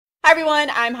Hi everyone,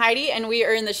 I'm Heidi and we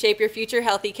are in the Shape Your Future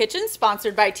Healthy Kitchen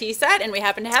sponsored by T-Set, and we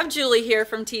happen to have Julie here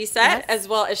from T-Set, as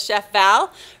well as Chef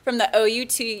Val from the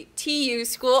OUTU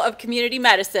School of Community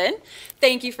Medicine.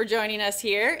 Thank you for joining us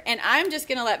here, and I'm just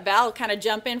going to let Val kind of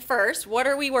jump in first. What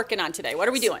are we working on today? What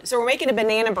are we doing? So we're making a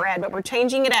banana bread, but we're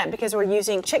changing it up because we're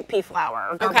using chickpea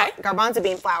flour, or garbanzo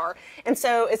bean flour. And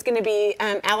so it's going to be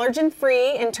allergen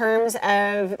free in terms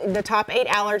of the top 8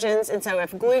 allergens. And so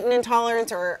if gluten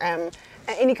intolerance or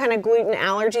any kind of gluten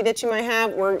allergy that you might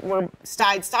have, we're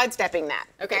sidestepping that.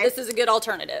 Okay, this is a good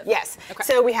alternative. Yes. Okay.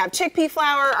 So we have chickpea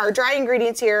flour. Our dry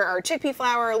ingredients here are chickpea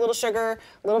flour, a little sugar,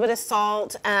 a little bit of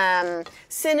salt,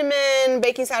 cinnamon,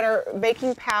 baking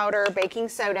powder, baking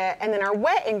soda, and then our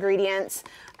wet ingredients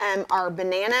are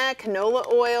banana, canola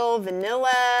oil,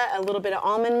 vanilla, a little bit of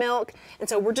almond milk. And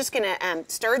so we're just going to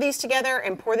stir these together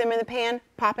and pour them in the pan,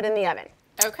 pop it in the oven.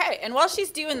 Okay, and while she's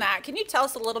doing that, can you tell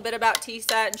us a little bit about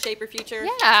T-Set and Shape Your Future?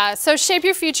 Yeah, so Shape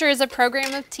Your Future is a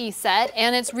program of T-Set,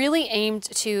 and it's really aimed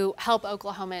to help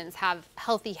Oklahomans have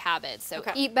healthy habits. So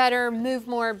eat better, move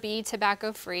more, be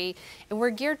tobacco free, and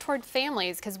we're geared toward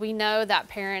families because we know that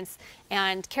parents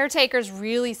and caretakers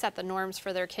really set the norms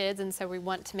for their kids, and so we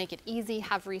want to make it easy,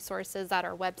 have resources at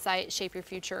our website,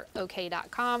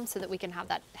 shapeyourfutureok.com, so that we can have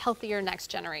that healthier next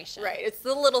generation. Right, it's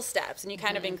the little steps, and you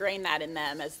kind of ingrain that in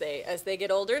them as they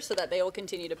get older so that they will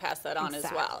continue to pass that on as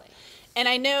well. And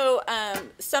I know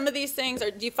some of these things,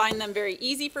 do you find them very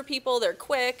easy for people? They're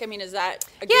quick. I mean, is that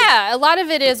a good... Yeah, a lot of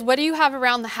it is what do you have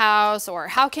around the house, or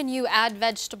how can you add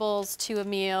vegetables to a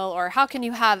meal, or how can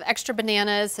you have extra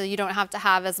bananas so you don't have to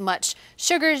have as much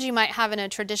sugar as you might have in a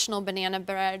traditional banana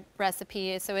bread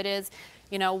recipe. So it is,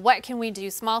 you know, what can we do?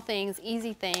 Small things,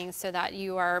 easy things, so that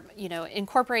you are, you know,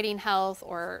 incorporating health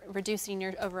or reducing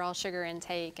your overall sugar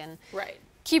intake and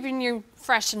keeping you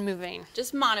fresh and moving.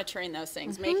 Just monitoring those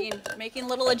things, making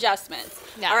little adjustments.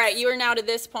 Yes. All right, you are now to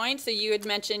this point, so you had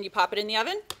mentioned you pop it in the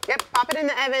oven? Yep, pop it in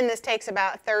the oven. This takes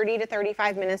about 30 to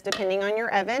 35 minutes depending on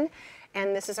your oven.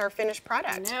 And this is our finished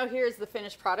product. Now here's the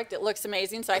finished product. It looks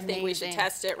amazing, so I think we should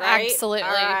test it, right? Absolutely.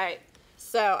 All right.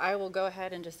 So I will go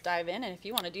ahead and just dive in, and if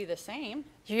you want to do the same.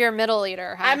 You're a middle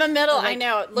eater, huh? I'm a middle, I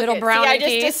know. Look middle brownie I just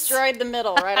piece. destroyed the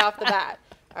middle right off the bat.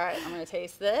 All right, I'm going to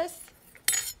taste this.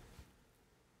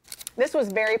 This was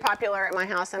very popular at my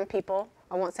house. Some people,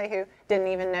 I won't say who, didn't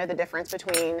even know the difference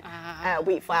between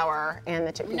wheat flour and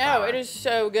the chickpea flour. No, it is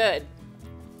so good.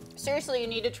 Seriously, you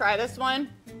need to try this one.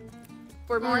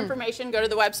 For more information, go to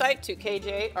the website,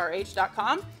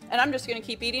 2kj8rh.com, and I'm just going to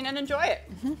keep eating and enjoy it.